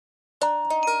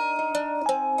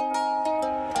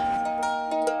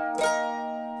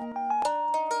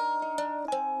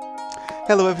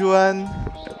Hello, everyone.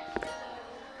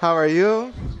 How are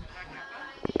you?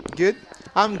 Good?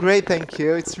 I'm great, thank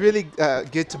you. It's really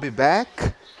good to be back.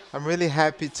 I'm really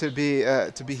happy to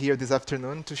be here this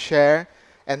afternoon to share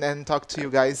and talk to you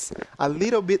guys a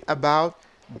little bit about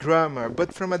grammar,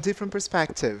 but from a different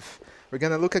perspective. We're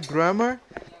gonna look at grammar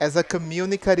as a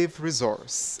communicative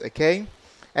resource, okay?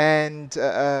 And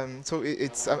so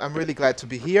I'm really glad to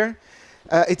be here.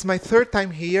 It's my third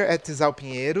time here at Disal,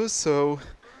 so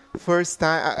first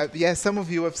time, yeah, some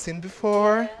of you have seen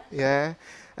before, yeah.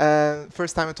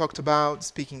 First time I talked about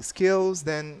speaking skills,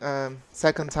 then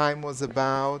second time was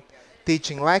about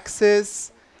teaching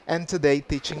lexis, and today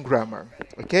teaching grammar,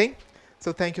 okay?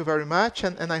 So thank you very much,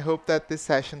 and I hope that this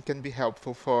session can be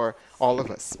helpful for all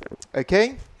of us,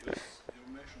 okay? Yes,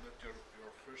 you mentioned that your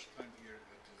first time here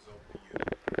at Disal,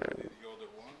 the other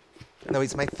one? No,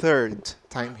 it's my third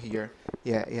time here.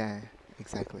 Yeah,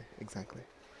 exactly.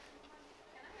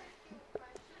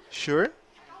 Sure?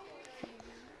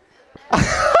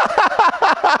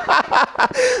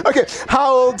 Okay,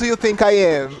 how old do you think I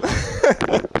am?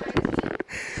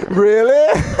 Really?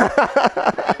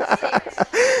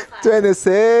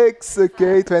 26,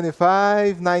 okay,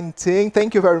 25, 19.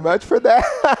 Thank you very much for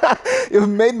that. You've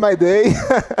made my day.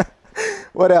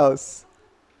 What else?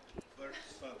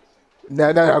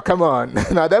 No, come on.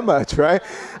 Not that much, right?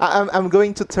 I'm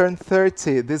going to turn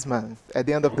 30 this month, at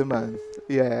the end of the month.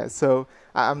 Yeah, so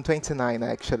I'm 29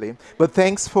 actually. But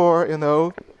thanks for,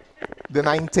 the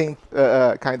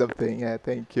 19th kind of thing. Yeah,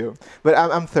 thank you. But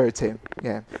I'm 30,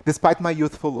 yeah, despite my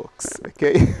youthful looks,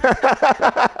 okay? What's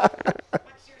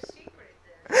your secret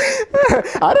then?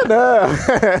 I don't know.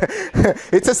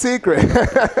 It's a secret.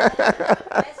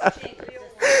 Let's change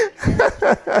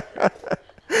real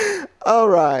All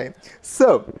right.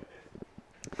 So,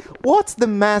 what's the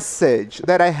message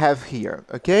that I have here,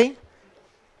 okay?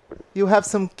 You have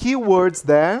some keywords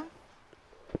there.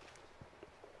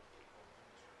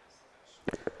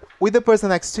 With the person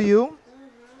next to you,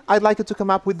 I'd like you to come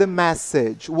up with the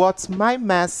message. What's my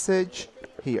message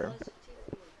here?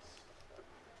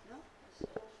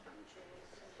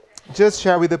 Just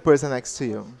share with the person next to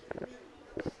you.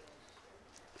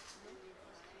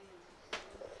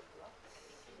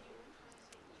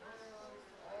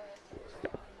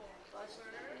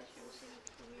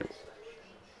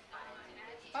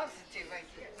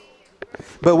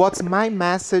 But what's my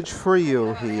message for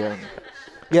you here?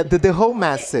 Yeah, the whole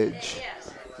message. Yes,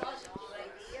 positive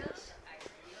ideas. I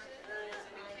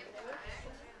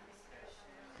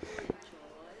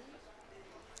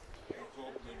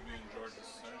hope that we enjoyed this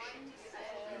session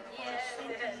and find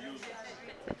something useful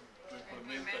to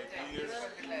implement ideas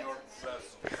in your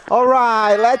lesson. All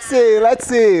right, let's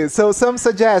see. So some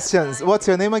suggestions. What's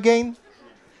your name again?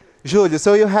 Julio.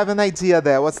 So you have an idea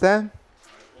there. What's that? I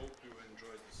hope you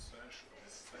enjoyed this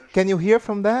session Can you hear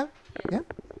from there? Yeah. and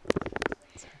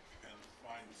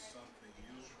find something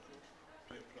useful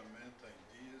to implement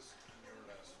ideas in your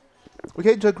lesson.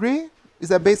 Okay, do you agree? Is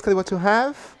that basically what you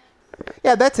have?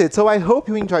 Yeah, that's it. So I hope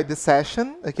you enjoyed this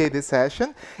session,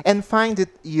 and find it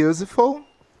useful,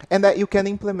 and that you can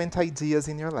implement ideas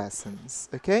in your lessons,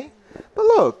 okay? But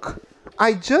look,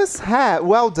 I just have,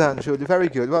 well done, Julie, very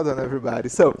good, well done, everybody.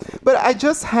 So, but I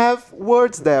just have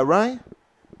words there, right?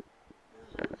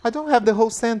 I don't have the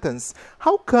whole sentence.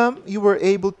 How come you were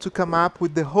able to come up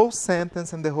with the whole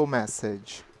sentence and the whole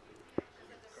message?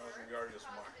 Because we are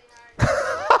smart.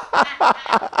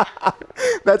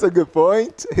 That's a good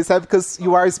point. He said because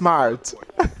you are smart.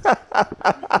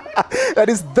 That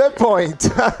is the point.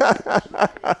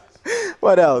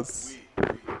 What else?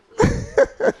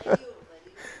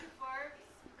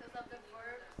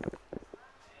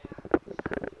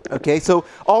 Okay, so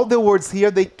all the words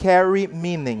here, they carry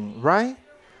meaning, right?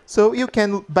 So you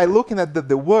can, by looking at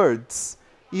the words,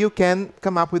 you can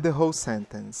come up with the whole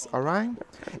sentence, all right?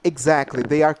 Exactly,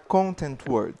 they are content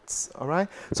words, all right?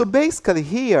 So basically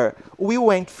here, we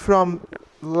went from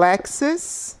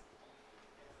lexis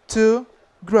to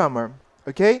grammar,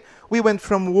 okay? We went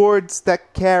from words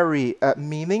that carry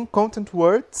meaning, content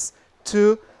words,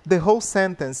 to the whole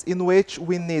sentence in which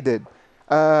we needed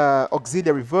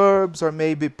auxiliary verbs or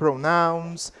maybe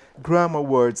pronouns, grammar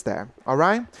words there, all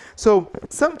right? So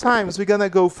sometimes we're gonna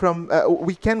go from,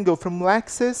 we can go from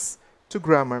lexis to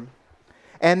grammar.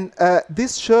 And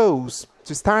this shows,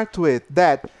 to start with,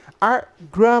 that are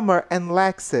grammar and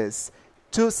lexis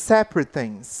two separate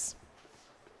things?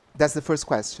 That's the first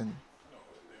question.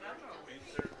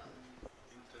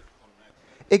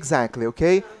 Exactly,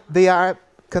 okay? They are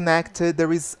connected,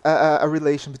 there is a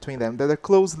relation between them, that are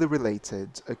closely related,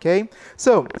 okay?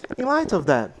 So, in light of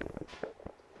that,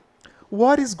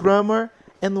 what is grammar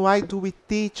And why do we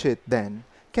teach it then?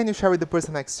 Can you share with the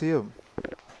person next to you?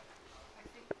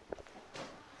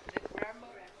 The grammar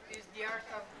is the art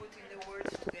of putting the words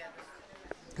together.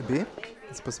 Could be.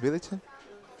 It's a possibility.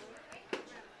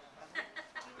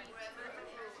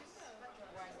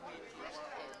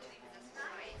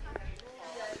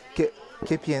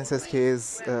 ¿Qué piensas que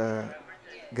es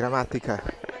gramática?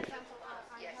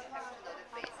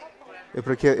 É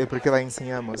porque lá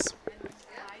ensinamos.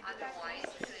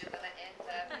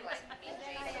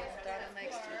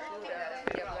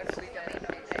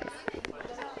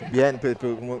 Bien,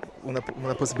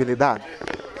 una posibilidad.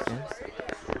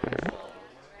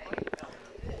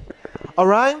 All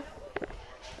right?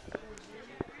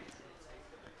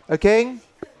 Okay?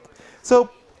 So,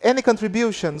 any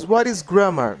contributions? What is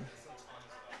grammar?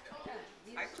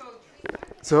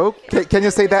 So, can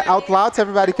you say that out loud so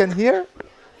everybody can hear?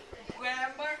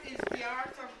 Grammar is the art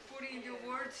of putting the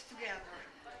words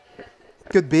together.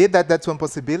 Could be that's one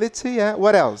possibility. Yeah.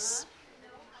 What else?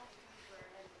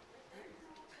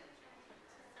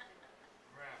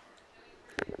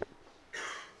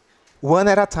 One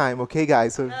at a time, okay,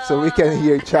 guys? So we can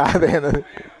hear each other.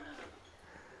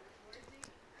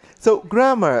 So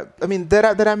grammar, I mean, there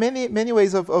are many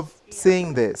ways of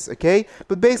seeing this, okay?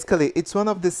 But basically, it's one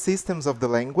of the systems of the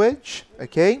language,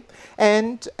 okay?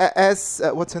 And as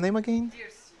what's your name again?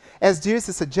 As Dirce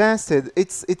suggested,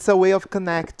 it's a way of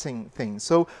connecting things.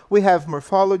 So we have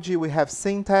morphology, we have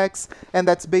syntax, and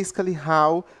that's basically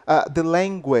how the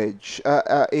language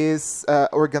is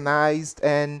organized,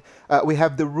 and we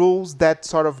have the rules that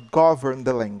sort of govern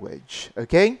the language,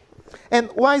 okay?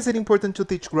 And why is it important to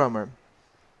teach grammar?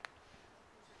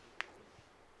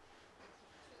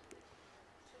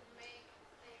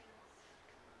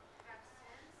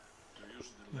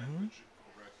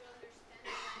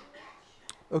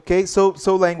 Okay, so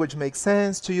language makes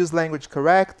sense, to use language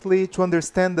correctly, to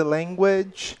understand the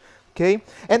language, okay?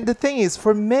 And the thing is,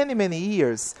 for many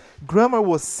years, grammar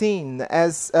was seen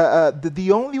as the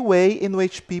only way in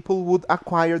which people would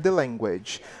acquire the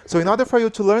language. So in order for you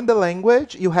to learn the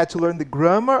language, you had to learn the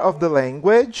grammar of the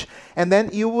language, and then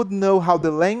you would know how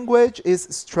the language is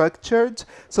structured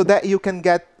so that you can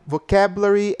get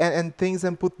vocabulary and things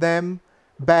and put them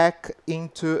back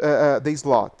into these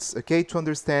slots, okay, to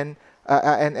understand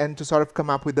and to sort of come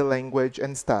up with the language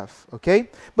and stuff, okay?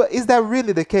 But is that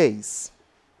really the case?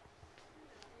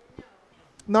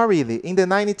 Not really. In the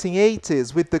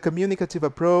 1980s, with the communicative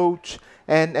approach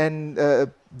and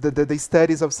the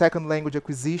studies of second language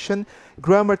acquisition,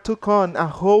 grammar took on a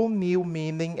whole new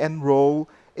meaning and role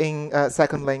in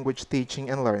second language teaching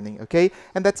and learning, okay?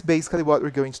 And that's basically what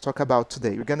we're going to talk about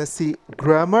today. We're going to see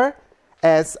grammar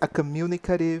as a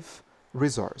communicative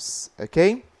resource,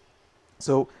 okay?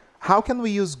 So, how can we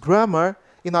use grammar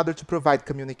in order to provide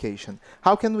communication?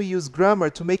 How can we use grammar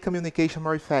to make communication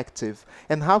more effective?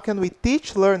 And how can we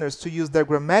teach learners to use their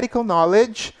grammatical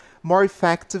knowledge more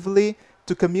effectively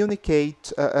to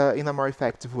communicate in a more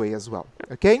effective way as well?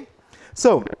 Okay?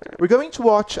 So, we're going to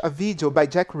watch a video by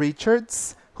Jack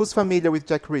Richards. Who's familiar with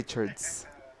Jack Richards?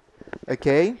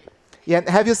 Okay? Yeah, and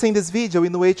have you seen this video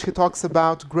in which he talks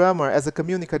about grammar as a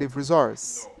communicative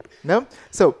resource? No?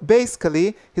 So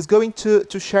basically, he's going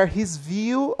to share his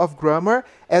view of grammar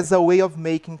as a way of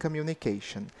making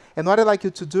communication. And what I'd like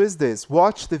you to do is this.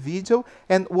 Watch the video,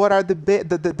 and what are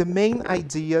the main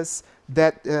ideas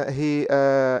that he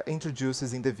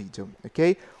introduces in the video.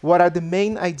 Okay? What are the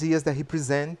main ideas that he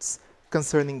presents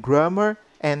concerning grammar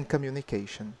and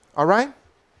communication? All right?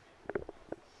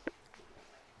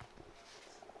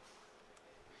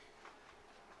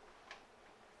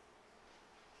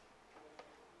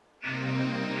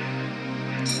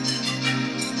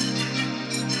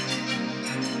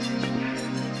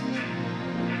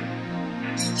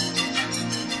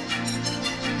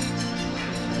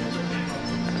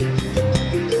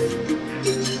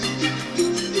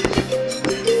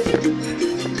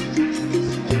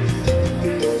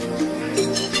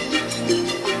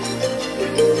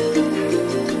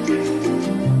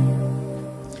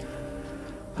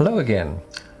 Hello again.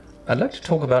 I'd like to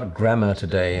talk about grammar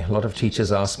today. A lot of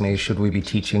teachers ask me, should we be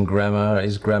teaching grammar?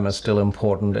 Is grammar still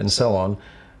important? And so on.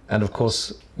 And of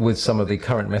course, with some of the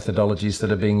current methodologies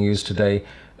that are being used today,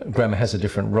 grammar has a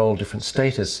different role, different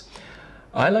status.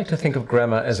 I like to think of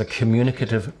grammar as a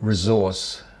communicative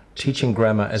resource. Teaching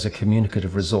grammar as a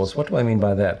communicative resource. What do I mean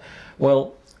by that?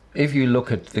 Well, if you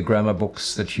look at the grammar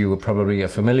books that you probably are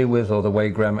familiar with, or the way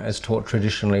grammar is taught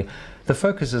traditionally, the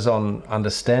focus is on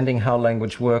understanding how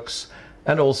language works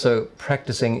and also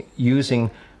practicing using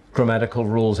grammatical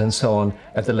rules and so on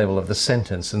at the level of the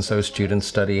sentence. And so students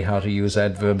study how to use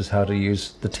adverbs, how to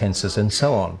use the tenses and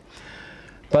so on.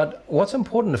 But what's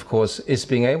important, of course, is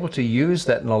being able to use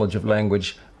that knowledge of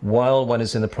language while one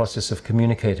is in the process of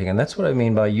communicating. And that's what I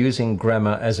mean by using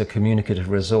grammar as a communicative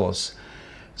resource.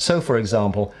 So, for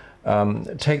example,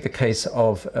 take the case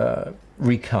of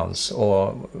recounts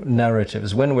or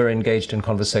narratives. When we're engaged in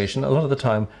conversation, a lot of the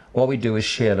time what we do is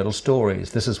share little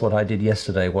stories. This is what I did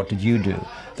yesterday, what did you do?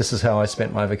 This is how I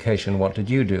spent my vacation, what did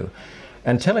you do?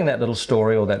 And telling that little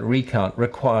story or that recount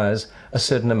requires a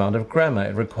certain amount of grammar.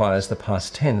 It requires the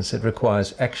past tense. It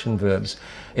requires action verbs.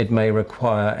 It may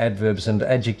require adverbs and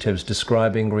adjectives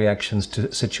describing reactions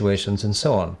to situations and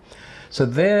so on. So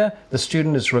there, the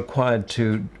student is required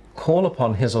to call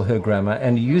upon his or her grammar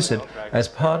and use it as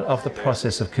part of the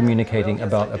process of communicating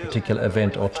about a particular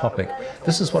event or topic.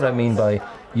 This is what I mean by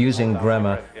using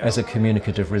grammar as a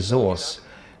communicative resource.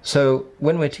 So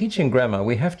when we're teaching grammar,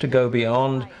 we have to go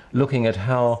beyond looking at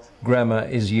how grammar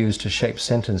is used to shape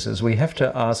sentences. We have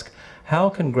to ask, how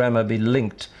can grammar be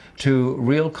linked to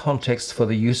real context for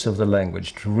the use of the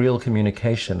language, to real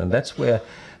communication? And that's where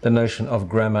the notion of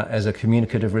grammar as a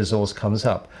communicative resource comes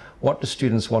up. What do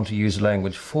students want to use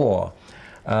language for?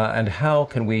 And how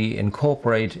can we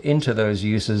incorporate into those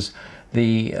uses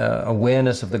the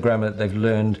awareness of the grammar that they've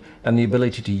learned and the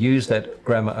ability to use that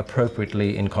grammar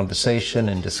appropriately in conversation,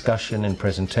 in discussion, in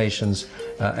presentations,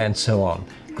 and so on.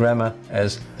 Grammar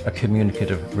as a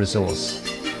communicative resource.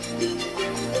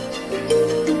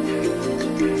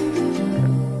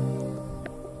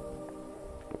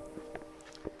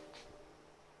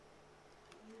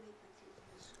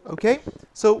 Okay,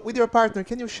 so with your partner,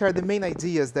 can you share the main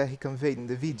ideas that he conveyed in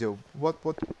the video? What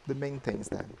the main things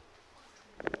then?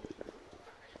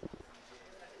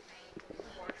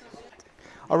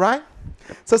 All right,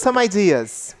 so some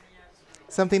ideas,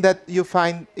 something that you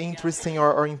find interesting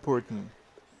or important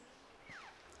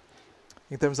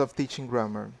in terms of teaching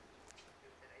grammar.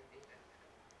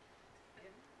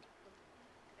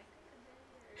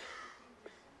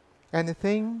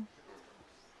 Anything?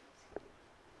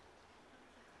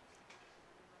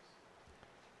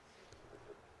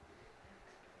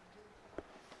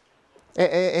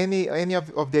 Any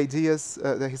of the ideas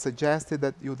that he suggested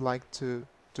that you'd like to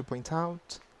point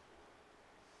out?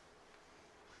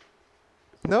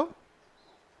 No?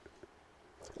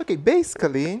 Okay,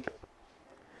 basically,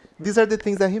 these are the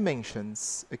things that he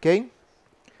mentions, okay?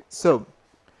 So,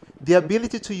 the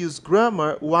ability to use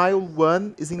grammar while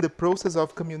one is in the process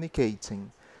of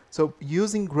communicating. So,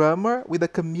 using grammar with a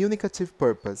communicative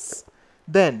purpose.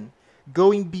 Then,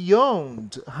 going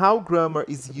beyond how grammar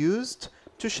is used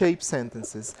to shape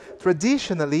sentences.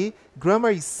 Traditionally, grammar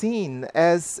is seen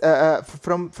as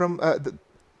from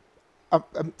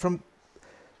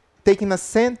taking a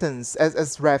sentence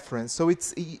as reference. So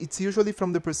it's usually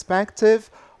from the perspective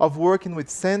of working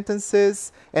with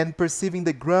sentences and perceiving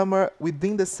the grammar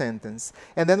within the sentence.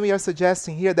 And then we are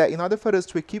suggesting here that in order for us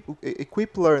to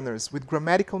equip learners with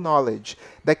grammatical knowledge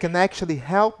that can actually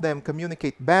help them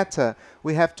communicate better,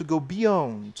 we have to go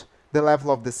beyond the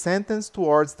level of the sentence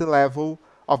towards the level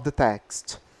of the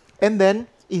text. And then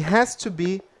it has to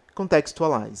be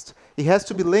contextualized. It has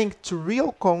to be linked to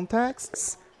real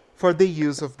contexts for the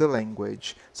use of the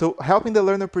language. So helping the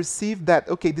learner perceive that,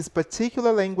 okay, this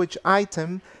particular language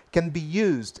item can be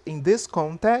used in this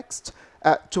context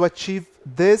to achieve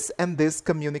this and this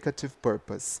communicative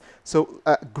purpose. So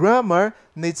grammar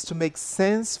needs to make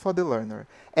sense for the learner.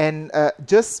 And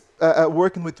just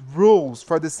working with rules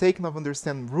for the sake of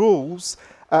understanding rules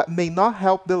may not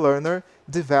help the learner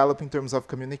develop in terms of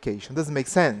communication. Does it make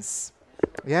sense?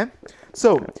 Yeah?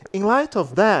 So, in light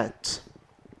of that,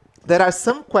 there are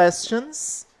some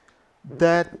questions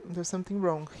that... There's something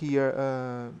wrong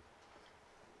here.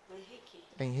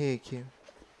 Henrique.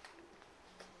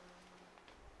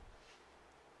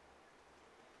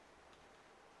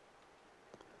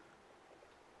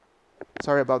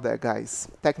 Sorry about that, guys.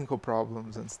 Technical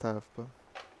problems and stuff.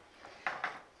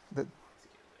 But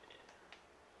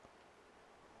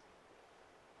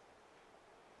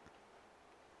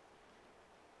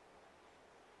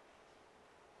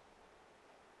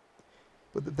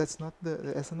But that's not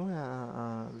the... Essa não é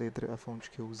a letra, a fonte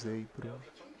que eu usei pro...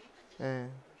 É.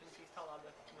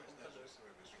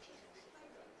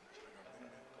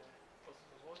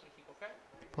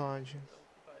 Pode.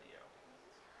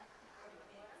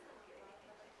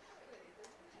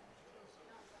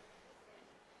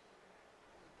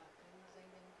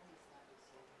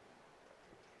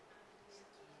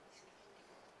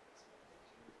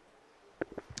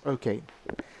 Okay.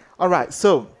 All right.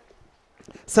 So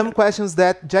some questions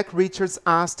that Jack Richards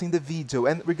asked in the video,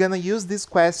 and we're going to use these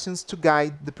questions to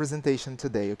guide the presentation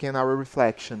today, okay, in our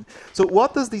reflection. So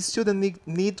what does the student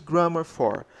need grammar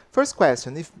for? First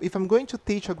question, if I'm going to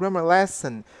teach a grammar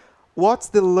lesson, what's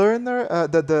the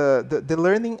the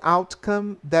learning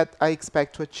outcome that I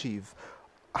expect to achieve?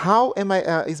 How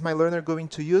is my learner going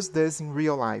to use this in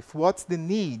real life? What's the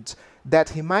need that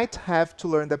he might have to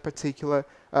learn that particular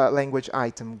language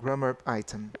item, grammar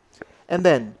item? And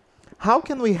then, how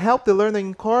can we help the learner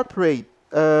incorporate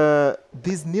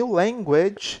this new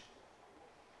language,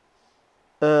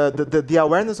 the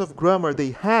awareness of grammar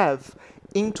they have,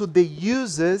 into the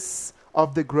uses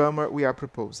of the grammar we are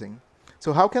proposing?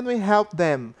 So how can we help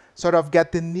them sort of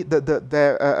get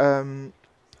the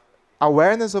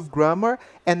awareness of grammar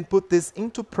and put this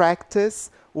into practice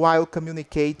while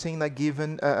communicating in a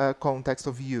given context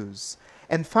of use?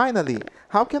 And finally,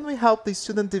 how can we help the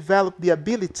student develop the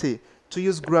ability to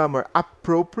use grammar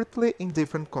appropriately in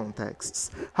different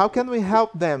contexts? How can we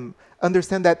help them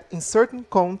understand that in certain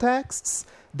contexts,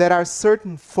 there are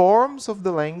certain forms of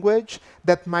the language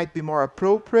that might be more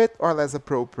appropriate or less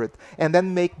appropriate, and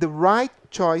then make the right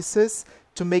choices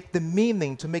to make the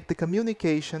meaning, to make the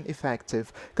communication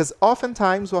effective? Because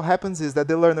oftentimes what happens is that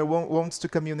the learner wants to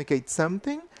communicate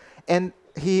something, and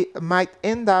he might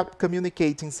end up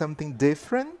communicating something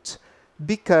different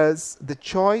because the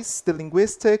choice, the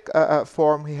linguistic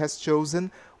form he has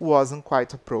chosen wasn't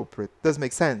quite appropriate. Does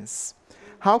make sense?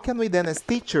 How can we then, as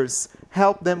teachers,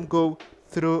 help them go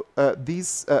through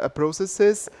these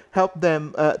processes, help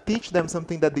them teach them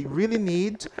something that they really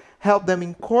need, help them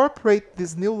incorporate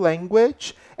this new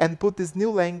language and put this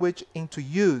new language into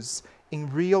use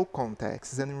in real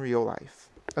contexts and in real life?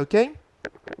 Okay?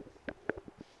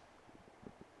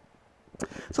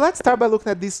 So let's start by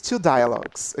looking at these two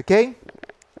dialogues, okay?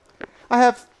 I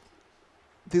have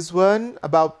this one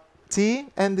about tea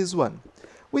and this one.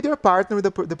 With your partner, with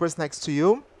the person next to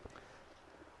you,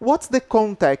 what's the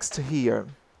context here?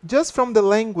 Just from the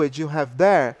language you have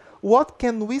there, what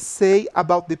can we say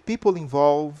about the people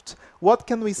involved? What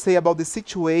can we say about the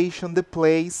situation, the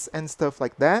place, and stuff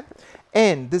like that?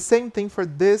 And the same thing for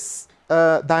this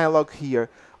dialogue here.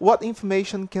 What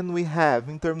information can we have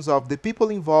in terms of the people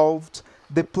involved,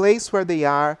 the place where they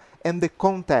are, and the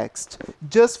context,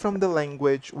 just from the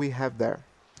language we have there?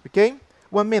 Okay?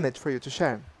 1 minute for you to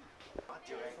share.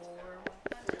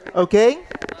 Okay?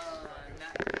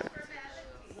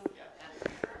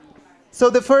 So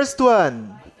the first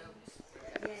one.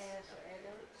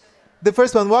 The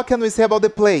first one, what can we say about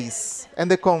the place and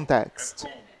the context?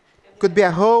 Could be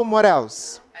a home, what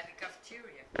else? At the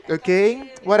cafeteria.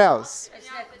 Okay, what else? A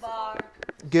snack bar.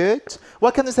 Good.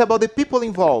 What can we say about the people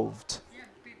involved?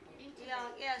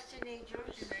 Yes,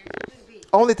 teenagers. Could be.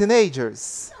 Only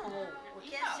teenagers? No, we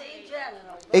can't say in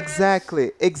general.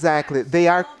 Exactly, exactly. They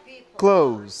are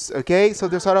close, okay? So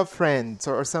they're sort of friends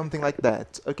or something like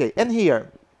that. Okay, and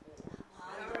here?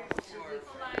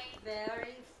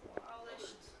 Very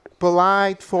polished.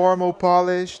 Polite, formal,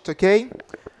 polished, okay?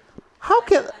 How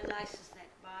can... A nice snack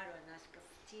bar or a nice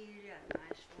cafeteria, a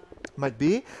nice one. Might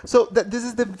be. So this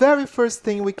is the very first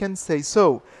thing we can say.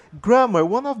 So grammar,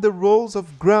 one of the roles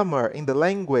of grammar in the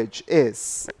language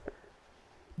is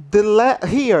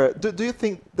here. Do you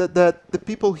think that the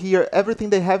people here,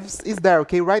 everything they have is there,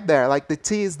 okay, right there, like the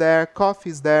tea is there, coffee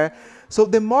is there. So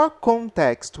the more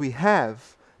context we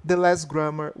have, the less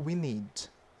grammar we need.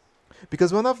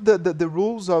 Because one of the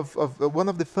rules of one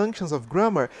of the functions of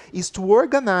grammar is to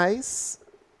organize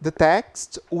the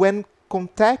text when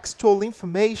contextual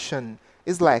information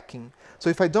is lacking. So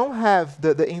if I don't have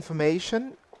the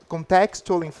information,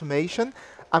 contextual information,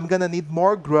 I'm going to need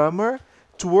more grammar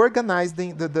to organize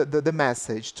the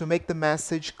message, to make the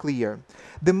message clear.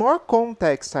 The more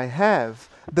context I have,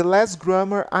 the less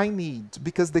grammar I need,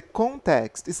 because the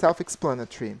context is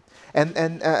self-explanatory. And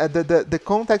the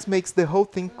context makes the whole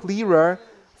thing clearer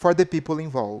for the people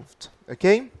involved.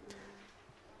 Okay?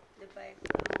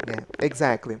 Yeah,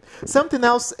 exactly. Something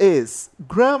else is,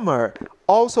 grammar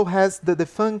also has the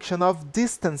function of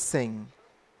distancing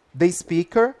the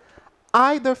speaker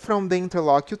either from the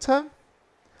interlocutor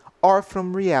or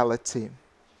from reality.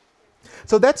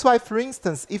 So that's why, for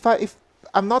instance, if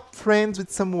I'm not friends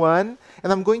with someone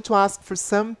and I'm going to ask for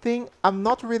something, I'm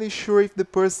not really sure if the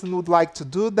person would like to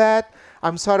do that.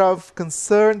 I'm sort of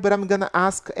concerned, but I'm going to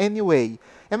ask anyway.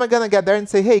 Am I going to get there and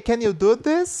say, hey, can you do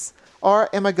this? Or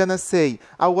am I going to say,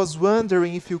 I was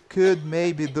wondering if you could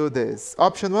maybe do this?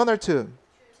 Option 1 or 2?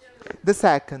 The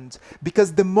second,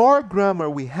 because the more grammar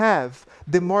we have,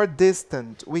 the more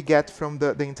distant we get from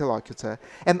the interlocutor.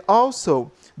 And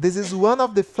also, this is one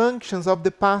of the functions of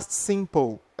the past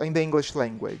simple in the English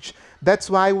language. That's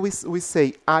why we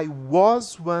say, I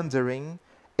was wondering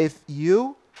if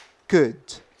you could.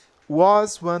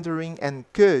 Was wondering and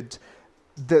could.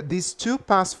 These two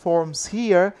past forms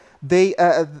here, they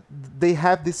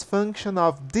have this function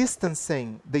of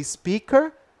distancing the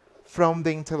speaker from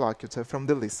the interlocutor, from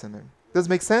the listener. Does it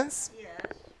make sense?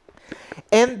 Yes.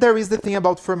 And there is the thing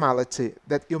about formality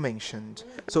that you mentioned.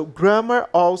 So grammar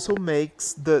also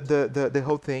makes the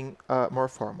whole thing more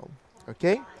formal.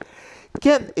 Okay?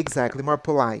 Exactly, more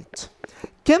polite.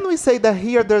 Can we say that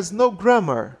here there's no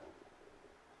grammar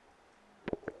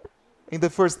in the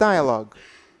first dialogue?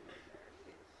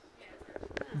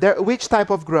 Which type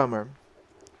of grammar?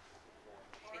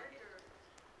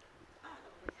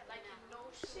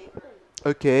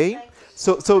 Okay,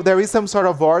 so there is some sort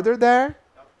of order there.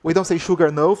 We don't say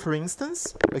sugar no, for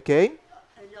instance. Okay.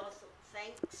 And also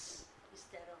thanks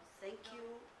instead of thank you.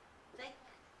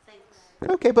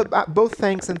 Thanks. Okay, but both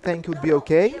thanks and thank you would be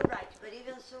okay. You're right, but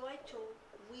even so I told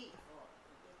the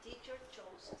teacher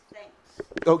chose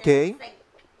thanks. Okay.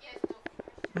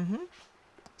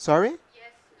 Sorry?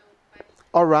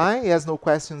 All right, yes, no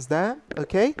questions there.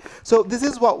 Okay, so this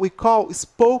is what we call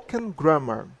spoken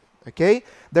grammar. Okay,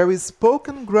 there is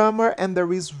spoken grammar and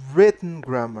there is written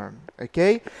grammar.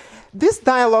 Okay, this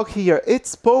dialogue here, it's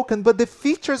spoken, but the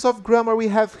features of grammar we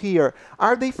have here,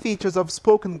 are they features of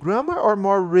spoken grammar or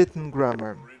more written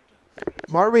grammar?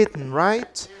 More written,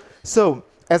 right? So,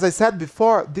 as I said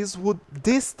before, this would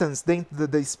distance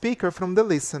the speaker from the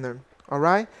listener. All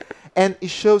right, and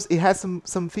it has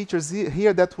some features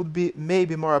here that would be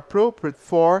maybe more appropriate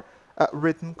for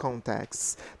written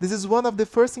contexts. This is one of the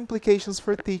first implications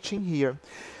for teaching here.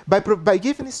 By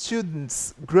giving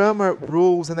students grammar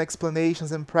rules and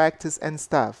explanations and practice and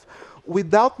stuff,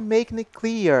 without making it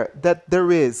clear that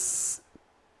there is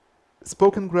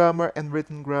spoken grammar and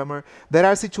written grammar, there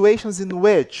are situations in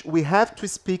which we have to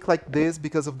speak like this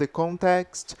because of the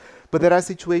context, but there are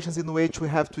situations in which we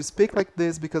have to speak like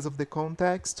this because of the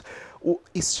context.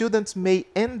 Students may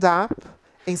end up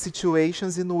in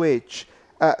situations in which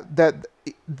that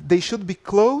they should be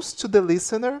close to the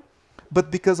listener, but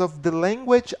because of the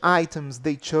language items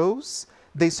they chose,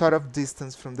 they sort of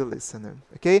distance from the listener.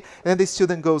 Okay, and the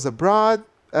student goes abroad,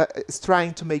 is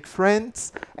trying to make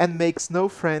friends, and makes no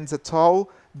friends at all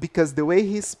because the way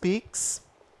he speaks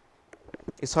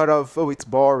is sort of, oh, it's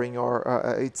boring, or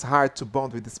it's hard to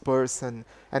bond with this person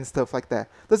and stuff like that.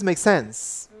 Does it make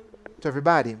sense to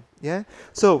everybody? Yeah.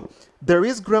 So there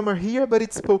is grammar here, but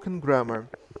it's spoken grammar.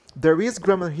 There is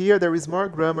grammar here, there is more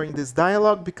grammar in this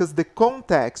dialogue because the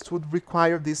context would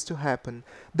require this to happen.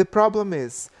 The problem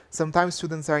is, sometimes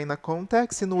students are in a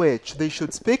context in which they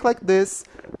should speak like this,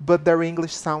 but their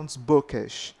English sounds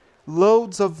bookish.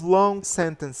 Loads of long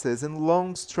sentences and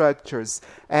long structures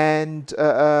and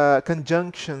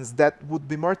conjunctions that would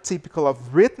be more typical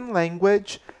of written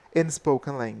language in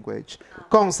spoken language.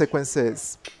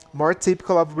 Consequences, more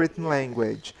typical of written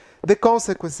language. The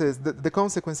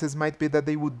consequences might be that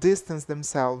they would distance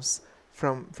themselves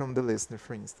from the listener,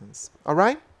 for instance. All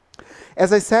right?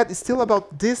 As I said, it's still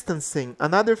about distancing.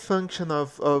 Another function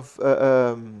of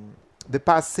the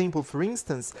past simple, for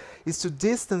instance, is to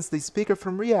distance the speaker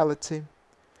from reality.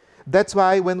 That's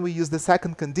why when we use the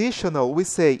second conditional, we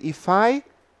say, if I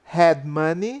had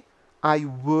money, I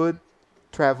would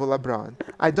travel abroad.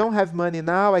 I don't have money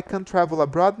now, I can't travel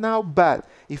abroad now, but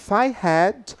if I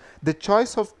had, the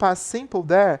choice of past simple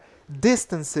there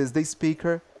distances the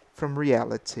speaker from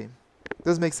reality.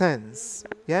 Does it make sense?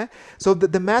 Yeah? So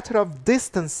the matter of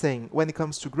distancing when it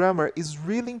comes to grammar is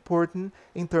really important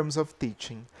in terms of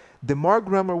teaching. The more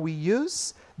grammar we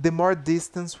use, the more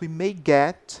distance we may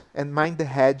get, and mind the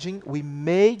hedging, we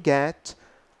may get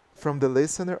from the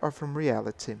listener or from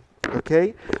reality.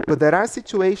 Okay? But there are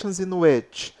situations in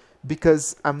which,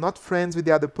 because I'm not friends with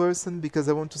the other person, because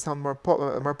I want to sound more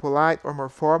polite or more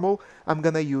formal, I'm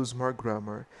going to use more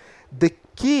grammar. The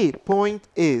key point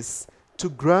is to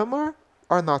grammar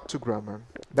or not to grammar?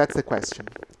 That's the question.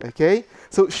 Okay?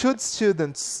 So should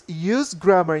students use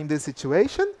grammar in this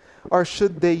situation, or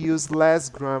should they use less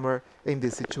grammar in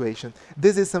this situation?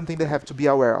 This is something they have to be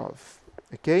aware of.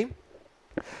 Okay?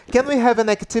 Can we have an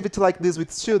activity like this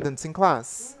with students in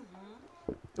class?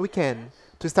 We can.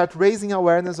 To start raising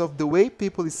awareness of the way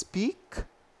people speak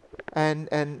and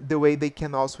the way they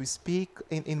can also speak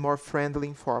in more friendly,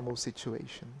 informal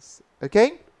situations.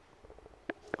 Okay?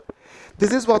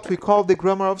 This is what we call the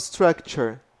grammar of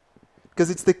structure,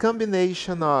 because it's the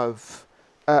combination of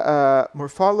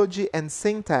morphology and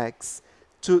syntax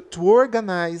to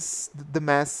organize the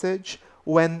message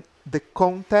when the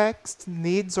context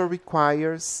needs or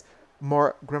requires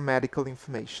more grammatical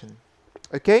information.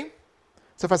 Okay?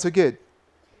 So far, so good.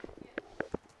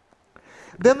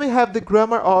 Then we have the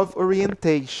grammar of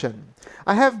orientation.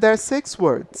 I have there 6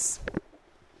 words.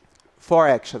 4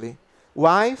 actually.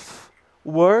 Wife,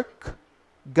 work,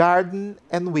 garden,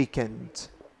 and weekend.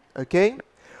 Okay?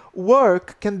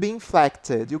 Work can be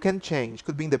inflected. You can change.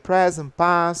 Could be in the present,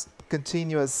 past,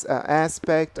 continuous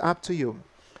aspect, up to you.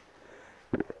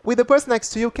 With the person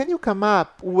next to you, can you come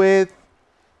up with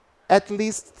at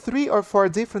least 3 or 4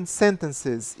 different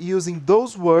sentences using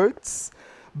those words,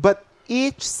 but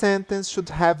each sentence should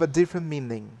have a different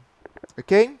meaning?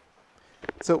 Okay?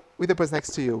 So, with the person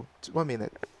next to you, 1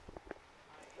 minute.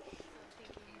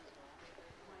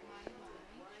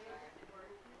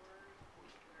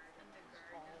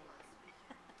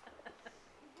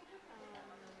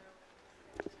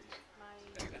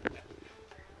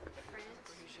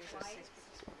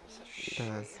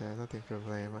 Tá certo, não tem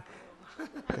problema.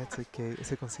 That's okay.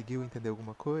 Você conseguiu entender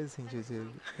alguma coisa? Assim,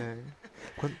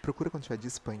 procura quando tiver de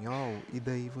espanhol e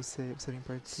daí você vem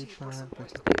participar.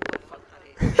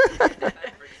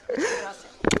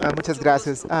 Muchas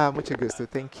gracias. Mucho gusto.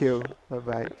 Thank you. Bye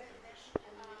bye.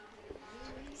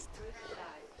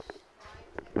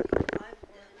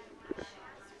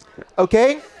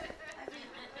 Okay?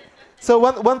 So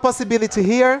one possibility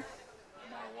here.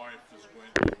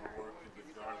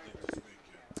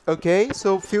 Okay,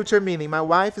 so future meaning. My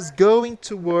wife is going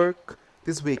to work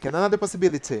this weekend. Another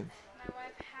possibility. My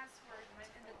wife has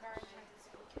worked in the garden this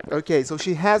weekend. Okay, so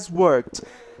she has worked.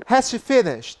 Has she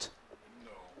finished?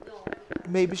 No.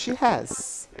 Maybe she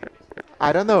has.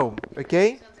 I don't know,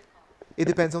 okay? It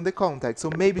depends on the context. So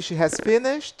maybe she has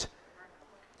finished,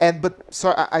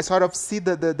 I sort of see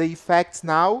the effects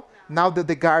now that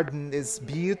the garden is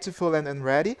beautiful and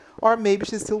ready, or maybe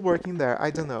she's still working there. I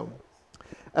don't know.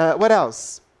 What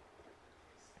else?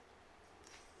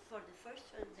 For the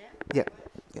first one there?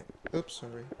 Yeah. Oops,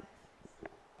 sorry.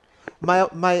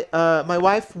 My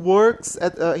wife works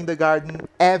in the garden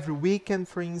every weekend,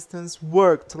 for instance,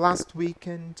 worked last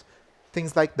weekend,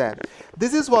 things like that.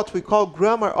 This is what we call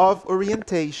grammar of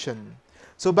orientation.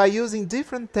 So by using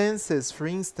different tenses, for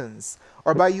instance,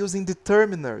 or by using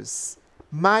determiners,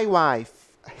 my wife,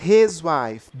 his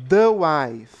wife, the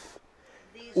wife,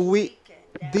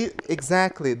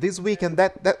 exactly, this weekend,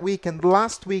 that weekend,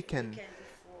 last weekend.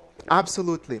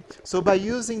 Absolutely. So by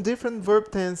using different verb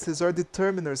tenses or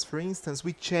determiners, for instance,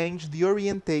 we change the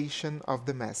orientation of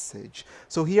the message.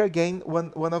 So here again,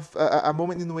 one of a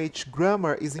moment in which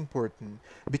grammar is important,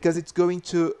 because it's going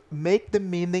to make the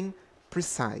meaning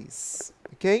precise.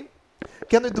 Okay?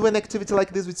 Can we do an activity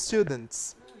like this with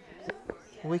students?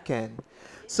 We can.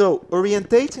 So,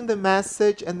 orientating the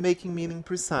message and making meaning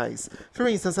precise. For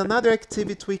instance, another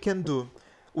activity we can do.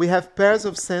 We have pairs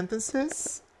of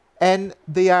sentences, and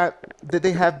they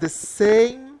have the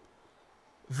same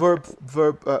verb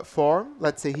form.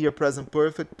 Let's say here present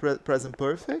perfect, present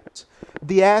perfect.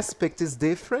 The aspect is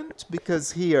different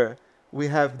because here we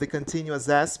have the continuous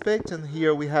aspect and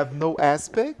here we have no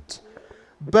aspect.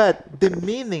 But the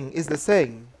meaning is the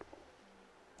same.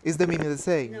 Is the meaning the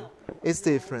same? No. It's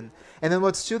different. And then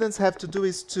what students have to do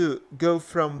is to go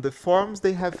from the forms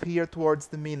they have here towards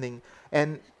the meaning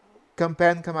and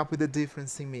compare and come up with a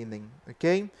difference in meaning.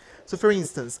 Okay? So for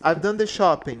instance, I've done the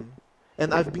shopping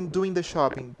and I've been doing the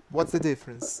shopping. What's the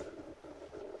difference?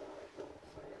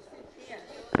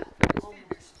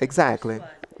 Exactly.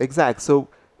 Exactly. So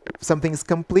something is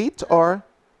complete or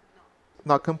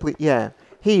not complete. Yeah.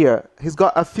 Here, he's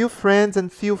got a few friends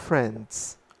and few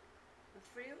friends.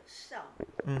 Few, some.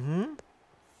 Mm-hmm.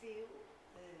 Few,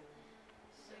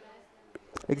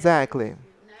 Exactly.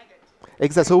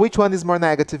 Exactly. So which one is more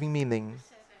negative in meaning?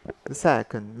 The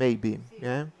second, maybe.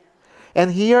 Yeah.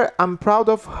 And here, I'm proud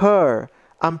of her.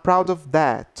 I'm proud of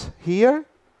that. Here,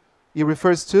 it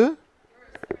refers to,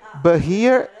 but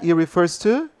here, it refers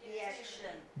to the action.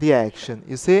 the action.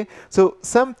 You see? So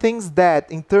some things that,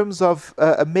 in terms of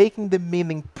making the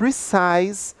meaning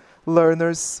precise,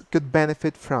 learners could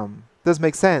benefit from. Does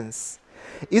make sense?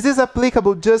 Is this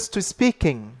applicable just to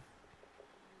speaking?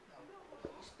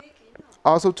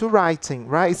 Also to writing,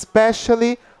 right?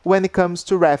 Especially when it comes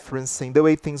to referencing, the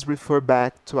way things refer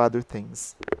back to other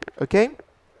things. Okay?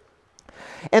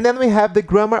 And then we have the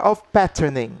grammar of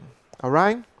patterning. All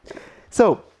right?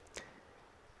 So,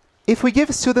 if we give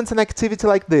students an activity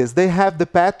like this, they have the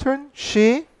pattern,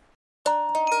 she